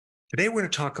Today, we're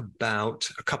going to talk about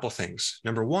a couple things.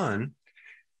 Number one,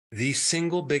 the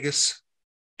single biggest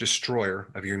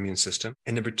destroyer of your immune system.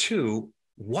 And number two,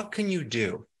 what can you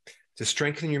do to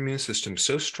strengthen your immune system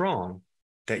so strong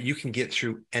that you can get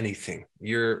through anything?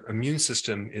 Your immune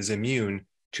system is immune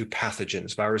to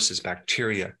pathogens, viruses,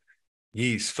 bacteria,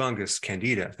 yeast, fungus,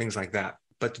 candida, things like that.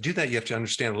 But to do that, you have to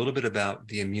understand a little bit about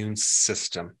the immune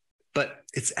system. But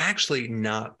it's actually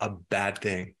not a bad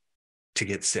thing to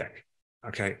get sick.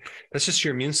 Okay, that's just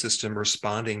your immune system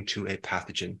responding to a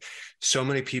pathogen. So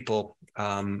many people,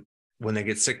 when they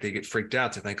get sick, they get freaked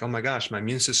out. They think, oh my gosh, my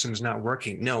immune system is not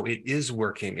working. No, it is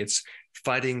working. It's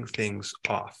fighting things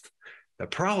off. The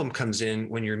problem comes in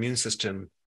when your immune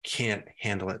system can't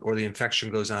handle it, or the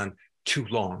infection goes on too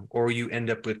long, or you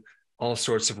end up with all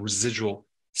sorts of residual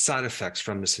side effects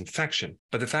from this infection.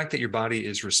 But the fact that your body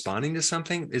is responding to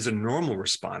something is a normal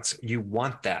response. You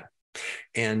want that.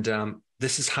 And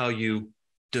this is how you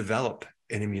develop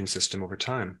an immune system over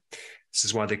time. This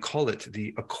is why they call it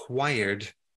the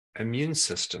acquired immune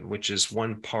system, which is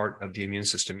one part of the immune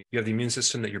system. You have the immune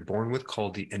system that you're born with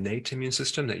called the innate immune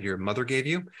system that your mother gave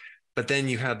you. But then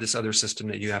you have this other system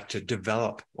that you have to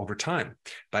develop over time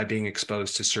by being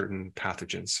exposed to certain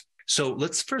pathogens. So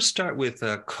let's first start with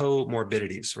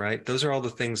comorbidities, right? Those are all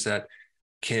the things that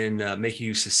can make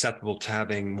you susceptible to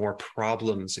having more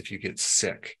problems if you get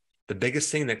sick. The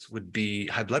biggest thing that would be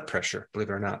high blood pressure, believe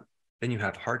it or not. Then you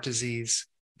have heart disease,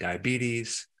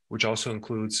 diabetes, which also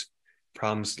includes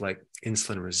problems like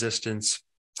insulin resistance,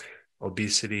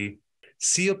 obesity,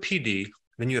 COPD.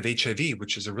 Then you have HIV,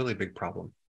 which is a really big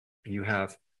problem. You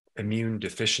have immune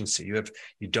deficiency.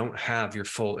 You don't have your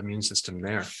full immune system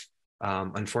there,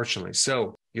 unfortunately.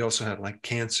 So you also have like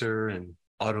cancer and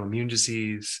autoimmune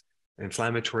disease,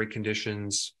 inflammatory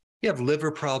conditions. You have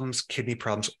liver problems, kidney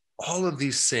problems. All of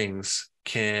these things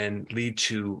can lead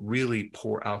to really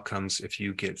poor outcomes if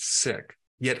you get sick.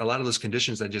 Yet a lot of those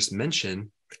conditions I just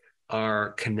mentioned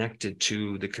are connected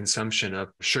to the consumption of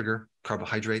sugar,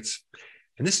 carbohydrates.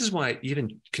 And this is why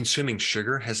even consuming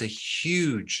sugar has a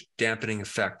huge dampening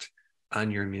effect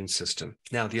on your immune system.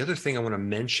 Now, the other thing I want to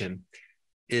mention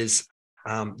is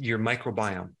your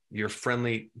microbiome, your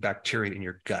friendly bacteria in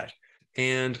your gut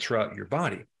and throughout your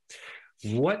body.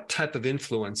 What type of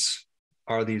influence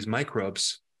are these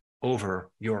microbes over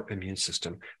your immune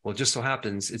system? Well, it just so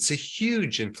happens it's a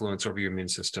huge influence over your immune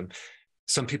system.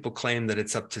 Some people claim that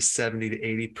it's up to 70 to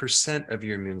 80% of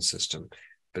your immune system,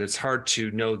 but it's hard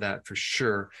to know that for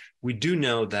sure. We do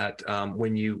know that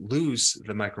when you lose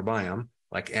the microbiome,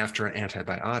 like after an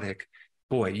antibiotic,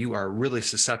 boy, you are really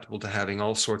susceptible to having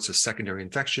all sorts of secondary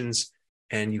infections,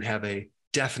 and you have a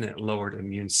definite lowered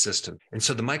immune system. And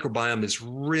so the microbiome is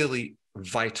really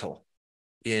vital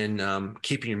in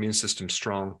keeping your immune system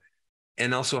strong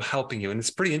and also helping you. And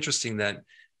it's pretty interesting that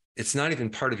it's not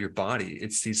even part of your body.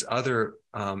 It's these other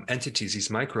entities, these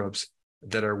microbes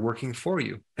that are working for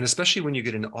you. And especially when you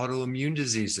get into autoimmune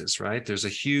diseases, right? There's a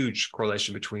huge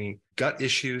correlation between gut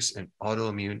issues and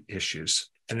autoimmune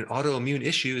issues. And an autoimmune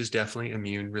issue is definitely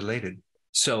immune related.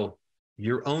 So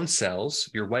your own cells,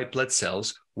 your white blood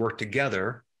cells, work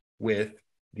together with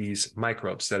these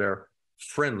microbes that are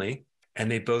friendly, and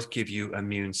they both give you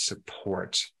immune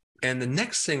support. And the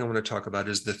next thing I want to talk about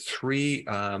is the three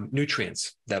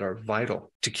nutrients that are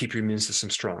vital to keep your immune system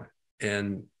strong.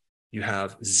 And you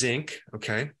have zinc,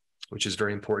 okay, which is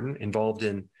very important, involved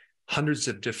in hundreds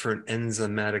of different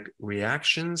enzymatic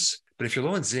reactions. But if you're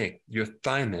low in zinc, your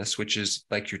thymus, which is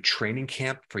like your training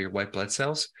camp for your white blood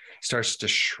cells, starts to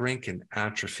shrink and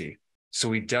atrophy. So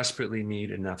we desperately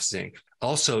need enough zinc.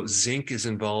 Also, zinc is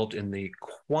involved in the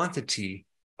quantity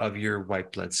of your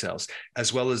white blood cells,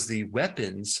 as well as the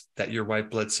weapons that your white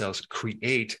blood cells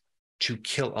create to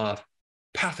kill off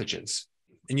pathogens.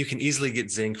 And you can easily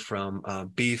get zinc from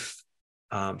beef,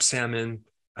 salmon,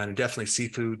 and definitely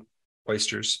seafood,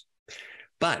 oysters.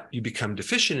 But you become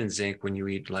deficient in zinc when you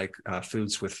eat like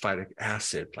foods with phytic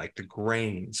acid, like the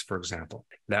grains, for example.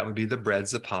 That would be the breads,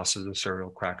 the pastas, the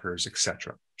cereal, crackers,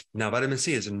 etc. Now, vitamin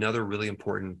C is another really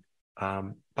important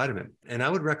vitamin. And I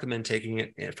would recommend taking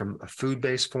it from a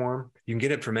food-based form. You can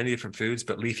get it from many different foods,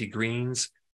 but leafy greens,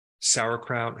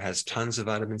 sauerkraut has tons of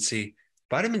vitamin C.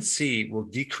 Vitamin C will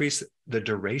decrease the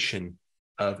duration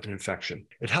of an infection.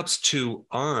 It helps to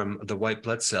arm the white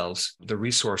blood cells, the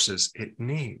resources it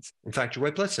needs. In fact, your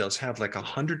white blood cells have like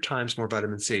 100 times more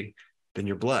vitamin C than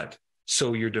your blood.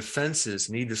 So your defenses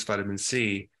need this vitamin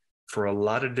C for a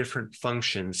lot of different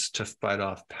functions to fight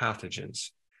off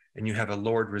pathogens. And you have a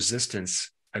lowered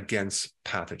resistance against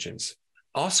pathogens.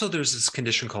 Also, there's this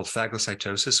condition called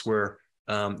phagocytosis where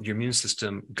your immune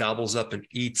system gobbles up and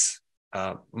eats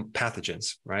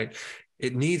pathogens, right?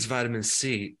 It needs vitamin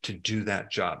C to do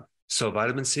that job. So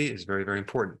vitamin C is very, very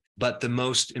important. But the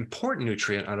most important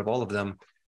nutrient out of all of them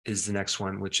is the next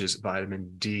one, which is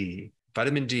vitamin D.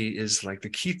 Vitamin D is like the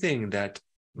key thing that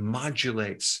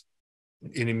modulates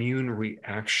an immune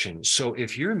reaction. So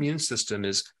if your immune system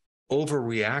is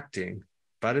overreacting,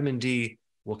 vitamin D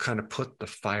will kind of put the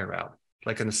fire out,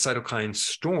 like in a cytokine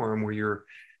storm where your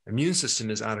immune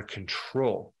system is out of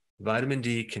control. Vitamin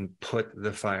D can put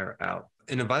the fire out.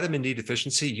 In a vitamin D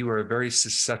deficiency, you are very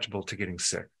susceptible to getting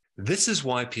sick. This is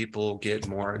why people get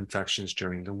more infections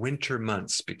during the winter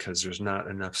months, because there's not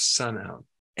enough sun out.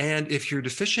 And if you're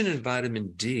deficient in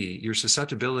vitamin D, your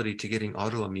susceptibility to getting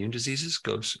autoimmune diseases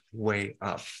goes way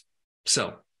up.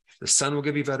 So the sun will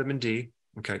give you vitamin D,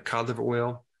 okay, cod liver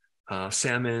oil,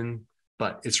 salmon,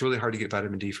 but it's really hard to get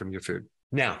vitamin D from your food.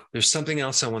 Now, there's something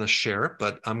else I want to share,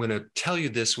 but I'm going to tell you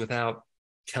this without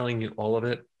telling you all of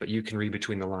it, but you can read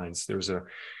between the lines. There's a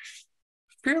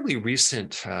fairly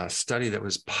recent study that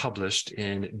was published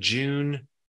in June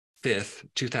 5th,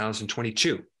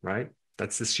 2022, right?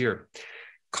 That's this year,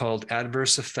 called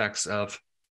Adverse Effects of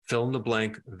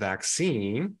Fill-in-the-Blank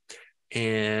Vaccine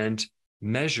and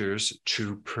Measures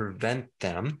to Prevent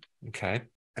Them, okay?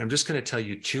 And I'm just going to tell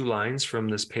you 2 lines from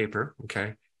this paper,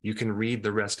 okay? You can read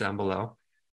the rest down below.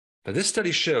 But this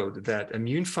study showed that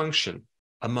immune function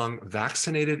among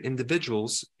vaccinated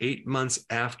individuals 8 months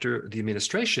after the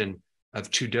administration of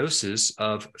 2 doses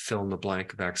of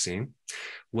fill-in-the-blank vaccine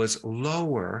was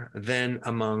lower than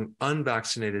among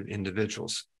unvaccinated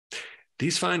individuals.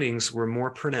 These findings were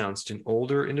more pronounced in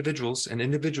older individuals and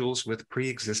individuals with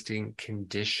pre-existing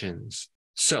conditions.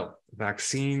 So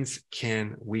vaccines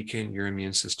can weaken your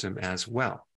immune system as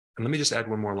well. And let me just add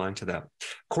one more line to that.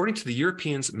 According to the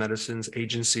European Medicines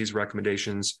Agency's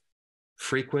recommendations,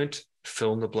 frequent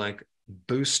fill-in-the-blank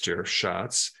booster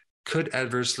shots could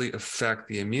adversely affect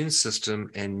the immune system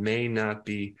and may not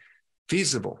be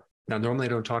feasible. Now, normally I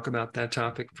don't talk about that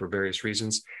topic for various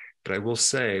reasons, but I will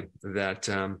say that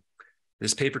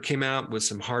this paper came out with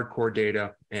some hardcore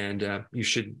data, and you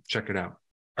should check it out.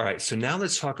 All right, so now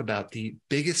let's talk about the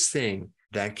biggest thing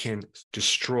that can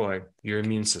destroy your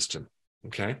immune system,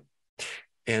 okay?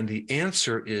 And the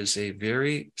answer is a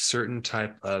very certain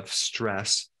type of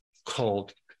stress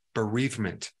called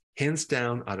bereavement. Hands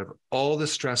down, out of all the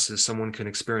stresses someone can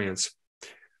experience,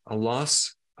 a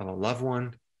loss of a loved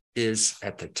one is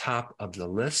at the top of the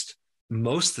list.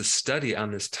 Most of the study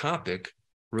on this topic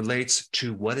relates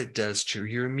to what it does to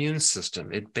your immune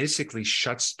system. It basically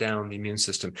shuts down the immune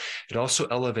system. It also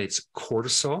elevates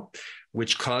cortisol,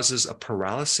 which causes a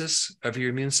paralysis of your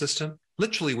immune system.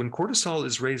 Literally, when cortisol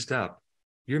is raised up,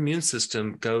 your immune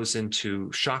system goes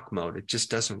into shock mode. It just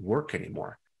doesn't work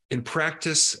anymore. In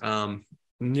practice,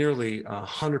 nearly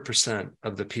 100%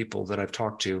 of the people that I've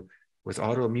talked to with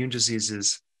autoimmune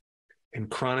diseases and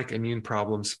chronic immune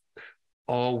problems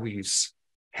always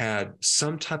had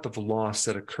some type of loss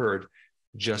that occurred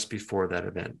just before that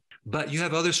event. But you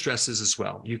have other stresses as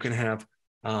well. You can have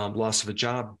loss of a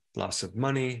job, loss of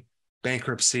money,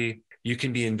 bankruptcy. You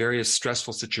can be in various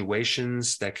stressful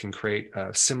situations that can create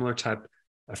a similar type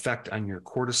effect on your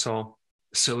cortisol.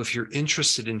 So if you're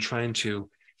interested in trying to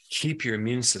keep your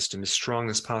immune system as strong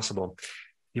as possible,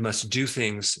 you must do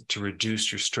things to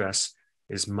reduce your stress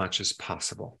as much as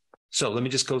possible. So let me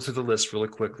just go through the list really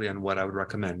quickly on what I would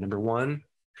recommend. Number 1,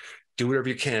 do whatever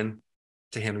you can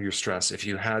to handle your stress. If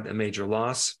you had a major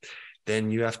loss,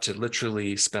 then you have to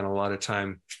literally spend a lot of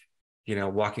time,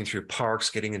 walking through parks,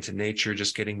 getting into nature,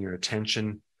 just getting your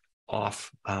attention off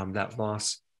that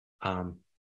loss.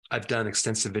 I've done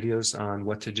extensive videos on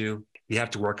what to do. You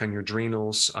have to work on your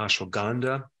adrenals.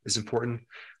 Ashwagandha is important.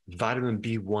 Vitamin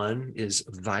B1 is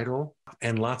vital,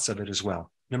 and lots of it as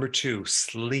well. Number 2,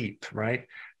 sleep, right?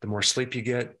 The more sleep you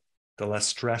get, the less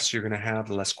stress you're going to have,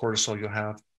 the less cortisol you'll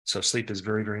have. So sleep is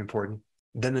very, very important.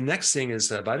 Then the next thing is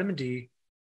vitamin D,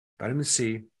 vitamin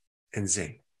C, and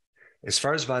zinc. As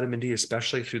far as vitamin D,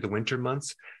 especially through the winter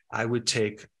months, I would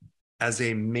take as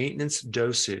a maintenance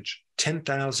dosage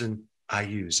 10,000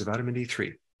 IUs of vitamin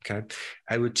D3, okay?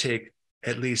 I would take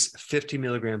at least 50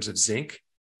 milligrams of zinc.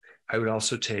 I would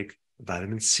also take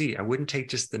vitamin C. I wouldn't take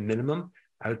just the minimum.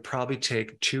 I would probably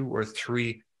take 200 or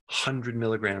 300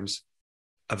 milligrams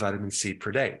of vitamin C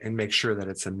per day and make sure that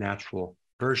it's a natural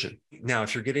version. Now,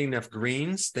 if you're getting enough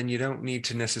greens, then you don't need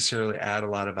to necessarily add a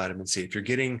lot of vitamin C. If you're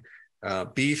getting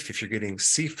beef, if you're getting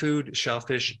seafood,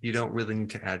 shellfish, you don't really need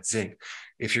to add zinc.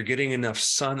 If you're getting enough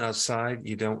sun outside,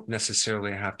 you don't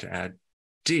necessarily have to add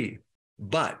D.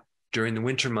 But during the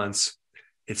winter months,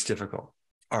 it's difficult.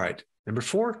 All right. Number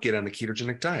 4, get on the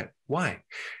ketogenic diet. Why?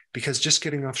 because just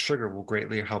getting off sugar will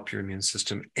greatly help your immune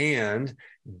system and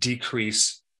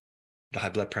decrease the high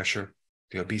blood pressure,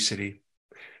 the obesity,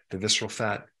 the visceral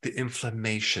fat, the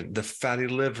inflammation, the fatty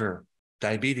liver,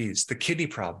 diabetes, the kidney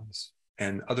problems,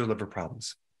 and other liver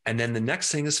problems. And then the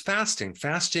next thing is fasting.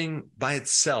 Fasting by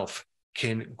itself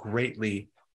can greatly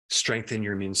strengthen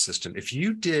your immune system. If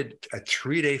you did a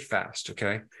 3-day fast,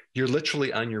 okay, you're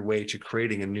literally on your way to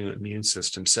creating a new immune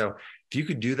system. So if you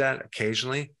could do that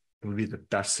occasionally, it would be the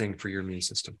best thing for your immune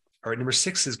system. All right, number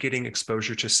 6 is getting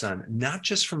exposure to sun, not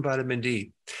just from vitamin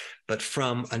D, but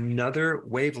from another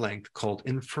wavelength called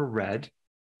infrared,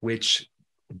 which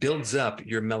builds up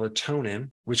your melatonin,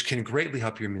 which can greatly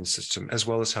help your immune system as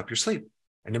well as help your sleep.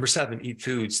 And number 7, eat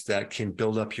foods that can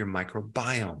build up your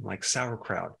microbiome, like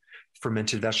sauerkraut,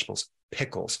 fermented vegetables,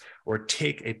 pickles, or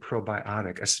take a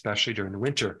probiotic, especially during the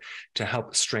winter, to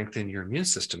help strengthen your immune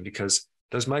system, because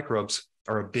those microbes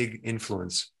are a big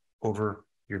influence over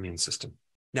your immune system.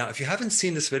 Now, if you haven't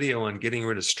seen this video on getting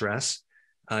rid of stress,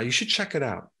 you should check it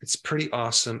out. It's pretty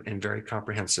awesome and very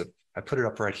comprehensive. I put it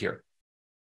up right here.